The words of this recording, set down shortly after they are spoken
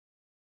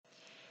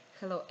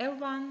Hello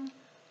everyone,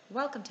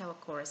 welcome to our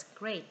course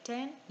Grade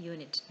 10,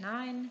 Unit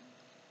 9,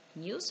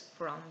 News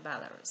from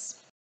Belarus.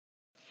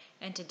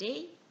 And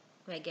today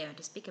we are going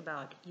to speak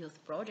about youth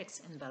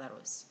projects in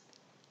Belarus.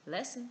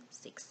 Lesson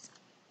 6.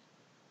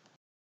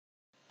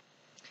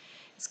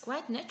 It's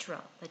quite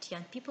natural that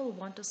young people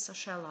want to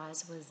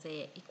socialize with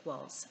their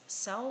equals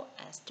so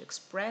as to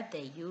express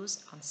their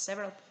views on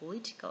several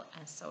political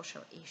and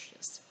social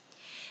issues.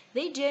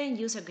 They join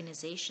youth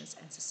organizations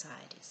and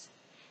societies.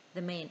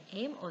 The main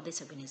aim of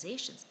these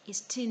organizations is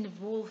to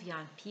involve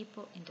young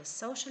people into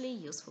socially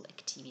useful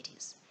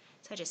activities,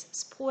 such as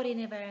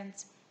sporting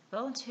events,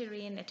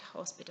 volunteering at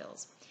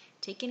hospitals,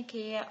 taking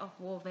care of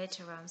war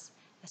veterans,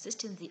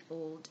 assisting the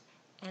old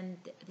and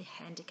the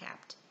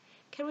handicapped,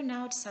 carrying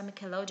out some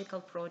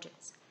ecological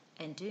projects,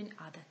 and doing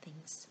other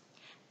things.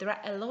 There are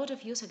a lot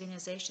of youth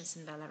organizations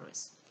in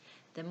Belarus.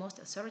 The most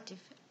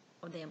authoritative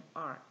of them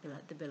are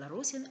the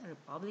Belarusian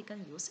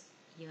Republican Youth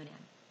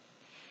Union,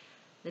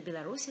 the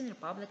Belarusian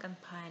Republican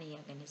Pioneer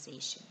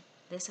Organization,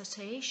 the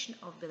Association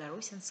of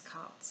Belarusian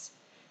Scouts,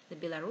 the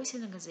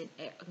Belarusian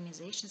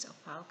Organizations of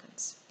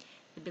Falcons,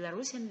 the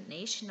Belarusian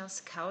National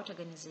Scout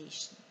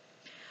Organization,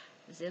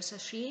 the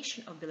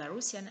Association of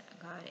Belarusian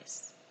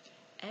Guards,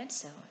 and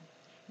so on.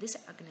 These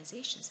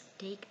organizations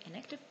take an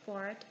active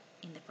part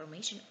in the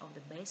formation of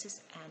the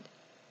basis and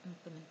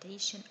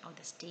implementation of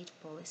the state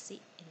policy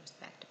in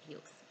respect of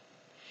youth.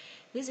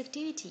 These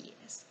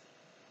activities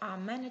are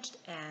managed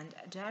and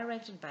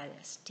directed by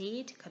the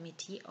State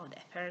Committee on the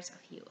Affairs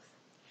of Youth.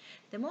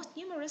 The most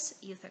numerous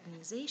youth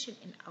organization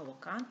in our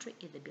country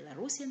is the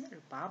Belarusian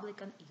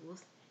Republican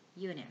Youth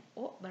Union,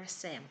 or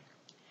BRSEM.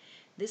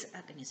 This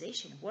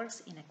organization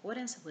works in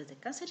accordance with the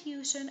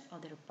Constitution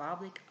of the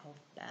Republic of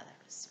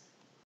Belarus.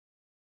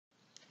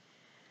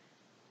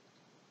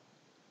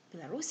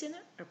 Belarusian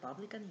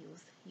Republican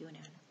Youth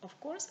Union. Of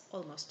course,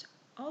 almost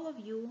all of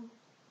you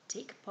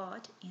take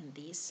part in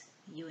this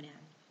union.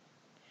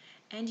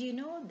 And you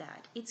know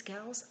that its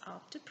goals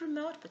are to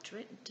promote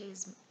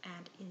patriotism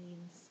and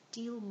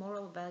instill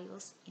moral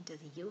values into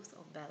the youth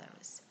of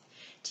Belarus,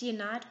 to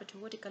unite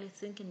patriotically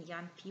thinking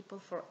young people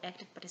for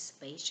active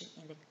participation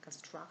in the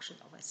construction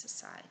of a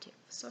society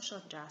of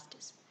social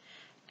justice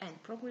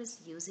and progress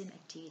using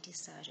activities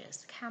such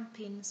as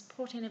camping,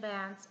 sporting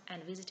events,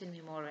 and visiting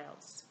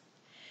memorials.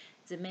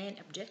 The main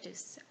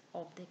objectives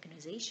of the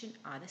organization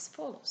are as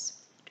follows: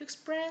 to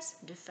express,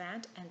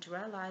 defend, and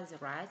realize the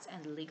rights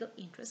and legal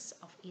interests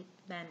of its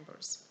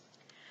members,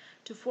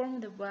 to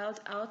form the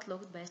world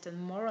outlook based on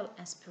moral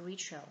and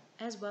spiritual,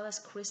 as well as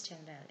Christian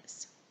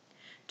values,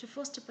 to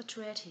foster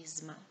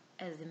patriotism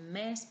as the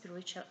main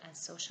spiritual and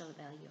social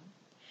value,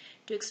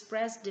 to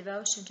express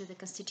devotion to the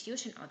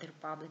Constitution of the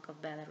Republic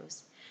of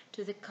Belarus,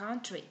 to the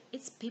country,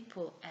 its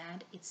people,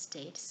 and its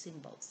state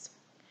symbols,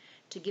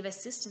 to give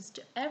assistance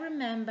to every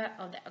member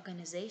of the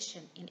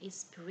organization in its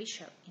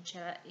spiritual,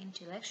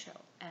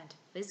 intellectual, and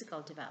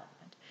physical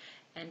development,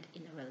 and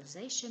in the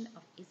realization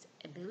of its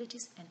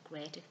abilities and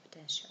creative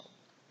potential,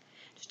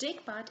 to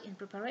take part in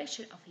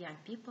preparation of young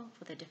people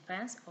for the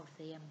defense of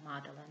their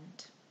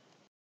motherland.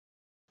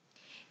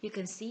 You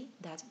can see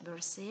that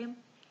BRSEM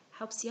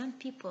helps young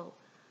people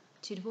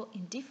to involve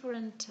in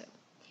different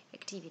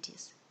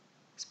activities: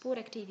 sport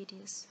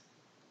activities,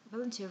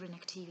 volunteering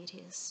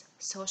activities,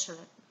 social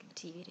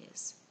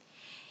activities.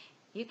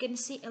 You can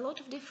see a lot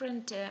of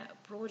different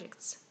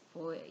projects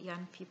for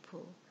young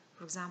people.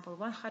 For example,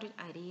 100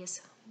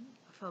 ideas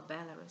for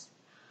Belarus,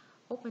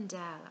 open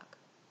dialogue,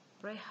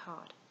 pray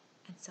hard,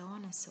 and so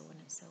on and so on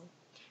and so on.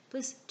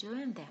 Please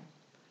join them,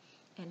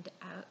 and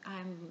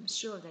I'm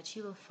sure that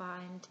you will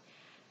find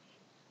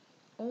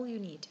all you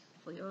need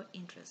for your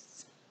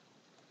interests.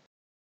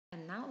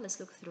 And now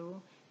let's look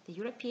through the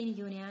European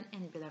Union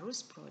and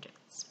Belarus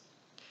projects.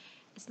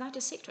 It's not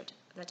a secret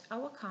that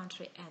our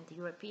country and the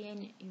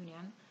European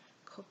Union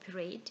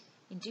cooperate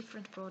in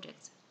different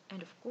projects,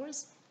 and of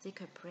course they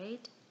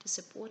cooperate to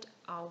support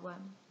our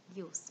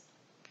youth,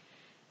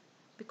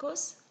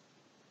 because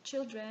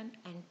children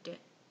and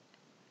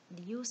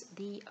the youth,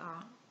 they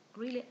are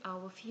really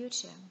our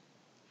future,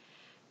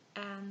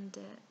 and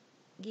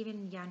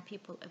giving young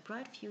people a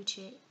bright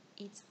future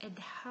is at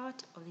the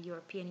heart of the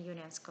European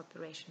Union's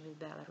cooperation with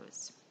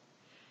Belarus.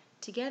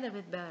 Together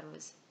with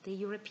Belarus, the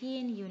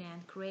European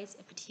Union creates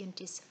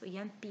opportunities for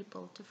young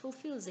people to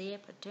fulfill their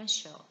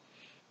potential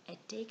and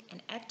take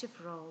an active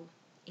role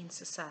in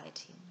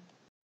society.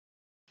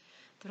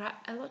 There are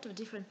a lot of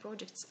different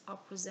projects are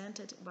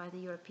presented by the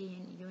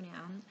European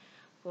Union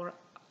for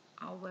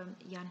our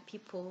young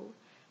people,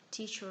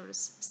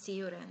 teachers,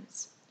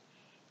 students.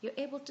 You're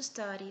able to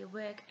study,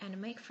 work,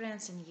 and make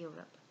friends in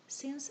Europe.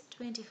 Since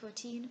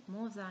 2014,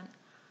 more than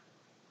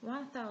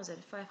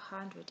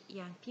 1,500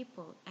 young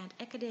people and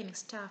academic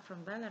staff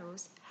from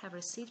Belarus have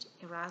received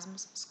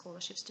Erasmus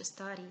scholarships to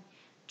study,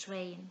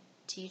 train,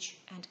 teach,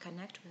 and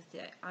connect with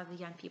the other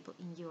young people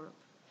in Europe.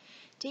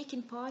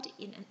 Taking part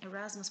in an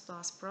Erasmus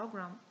Plus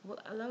program will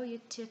allow you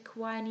to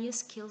acquire new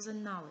skills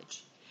and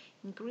knowledge,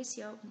 increase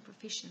your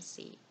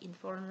proficiency in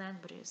foreign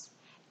languages,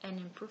 and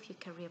improve your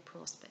career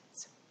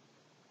prospects.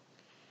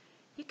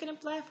 You can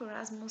apply for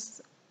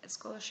Erasmus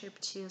scholarship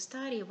to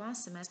study one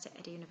semester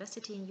at a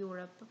university in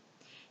Europe,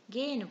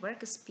 gain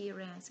work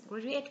experience,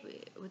 graduate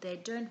with a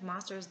joint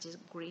master's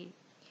degree,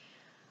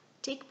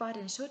 take part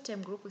in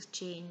short-term group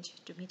exchange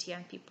to meet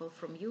young people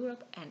from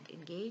Europe and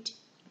engage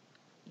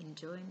in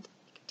joint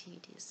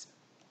activities.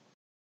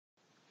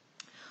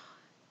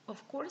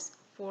 Of course,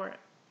 for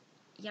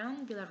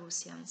young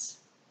Belarusians,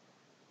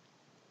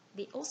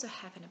 they also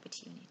have an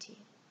opportunity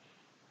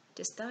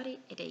to study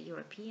at a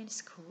European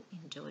school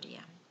in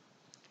Georgia.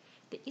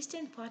 The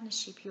Eastern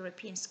Partnership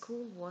European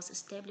School was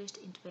established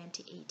in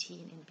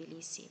 2018 in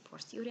Tbilisi for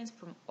students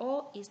from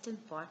all Eastern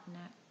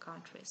Partner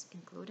countries,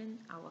 including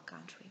our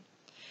country.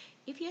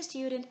 If you're a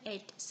student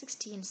aged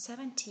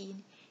 16-17,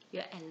 you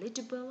are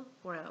eligible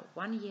for a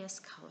one-year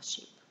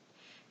scholarship.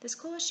 The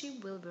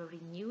scholarship will be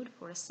renewed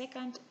for a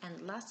second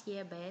and last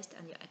year based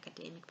on your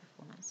academic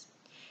performance.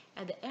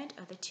 At the end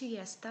of the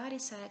two-year study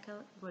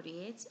cycle,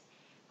 graduates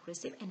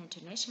receive an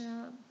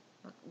international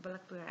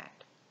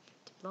baccalaureate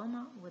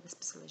diploma with a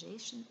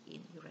specialization in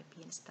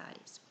European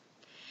studies.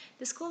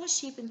 The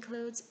scholarship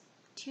includes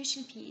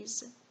tuition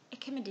fees,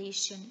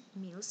 accommodation,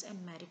 meals,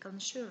 and medical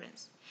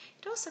insurance.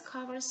 It also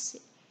covers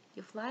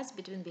your flights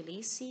between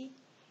Tbilisi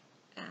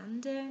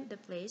and the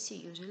place you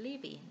usually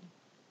live in.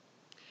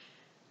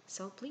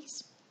 So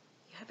please,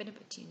 you have an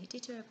opportunity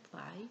to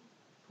apply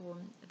for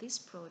this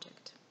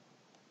project.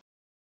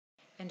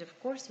 And of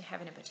course, you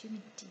have an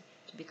opportunity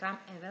to become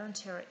a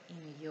volunteer in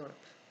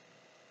Europe.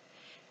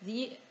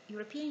 The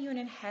European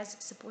Union has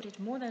supported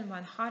more than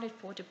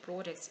 140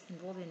 projects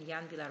involving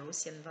young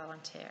Belarusian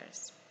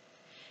volunteers.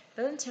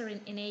 Volunteering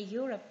in a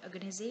Europe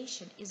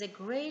organization is a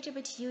great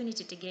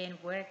opportunity to gain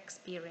work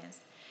experience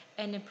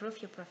and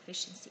improve your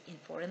proficiency in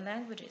foreign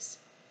languages.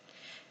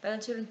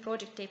 Volunteering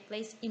projects take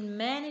place in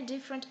many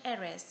different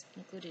areas,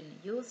 including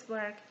youth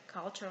work,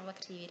 cultural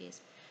activities,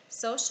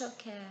 social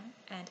care,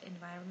 and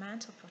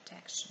environmental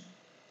protection.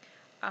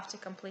 After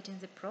completing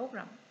the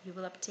program, you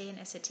will obtain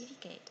a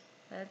certificate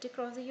valid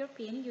across the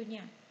European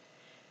Union.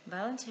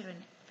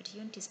 Volunteering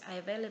opportunities are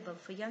available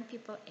for young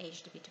people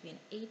aged between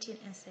 18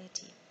 and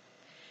 30.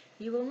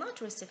 You will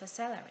not receive a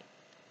salary,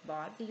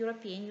 but the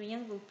European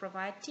Union will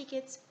provide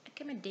tickets,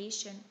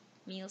 accommodation,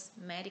 meals,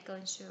 medical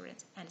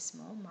insurance, and a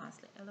small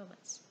monthly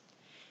allowance.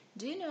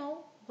 Do you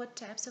know what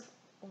types of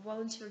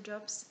volunteer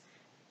jobs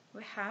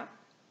we have?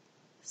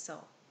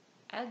 So,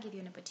 I'll give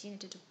you an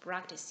opportunity to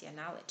practice your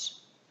knowledge.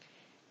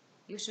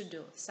 You should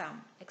do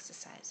some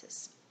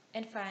exercises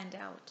and find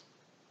out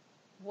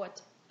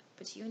what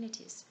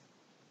opportunities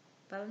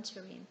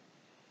volunteering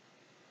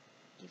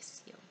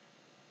gives you.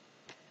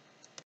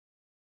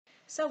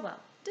 So well,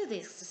 do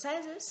these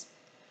exercises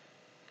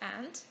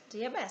and do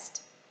your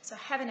best. So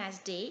have a nice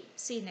day.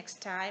 See you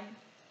next time.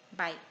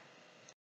 Bye.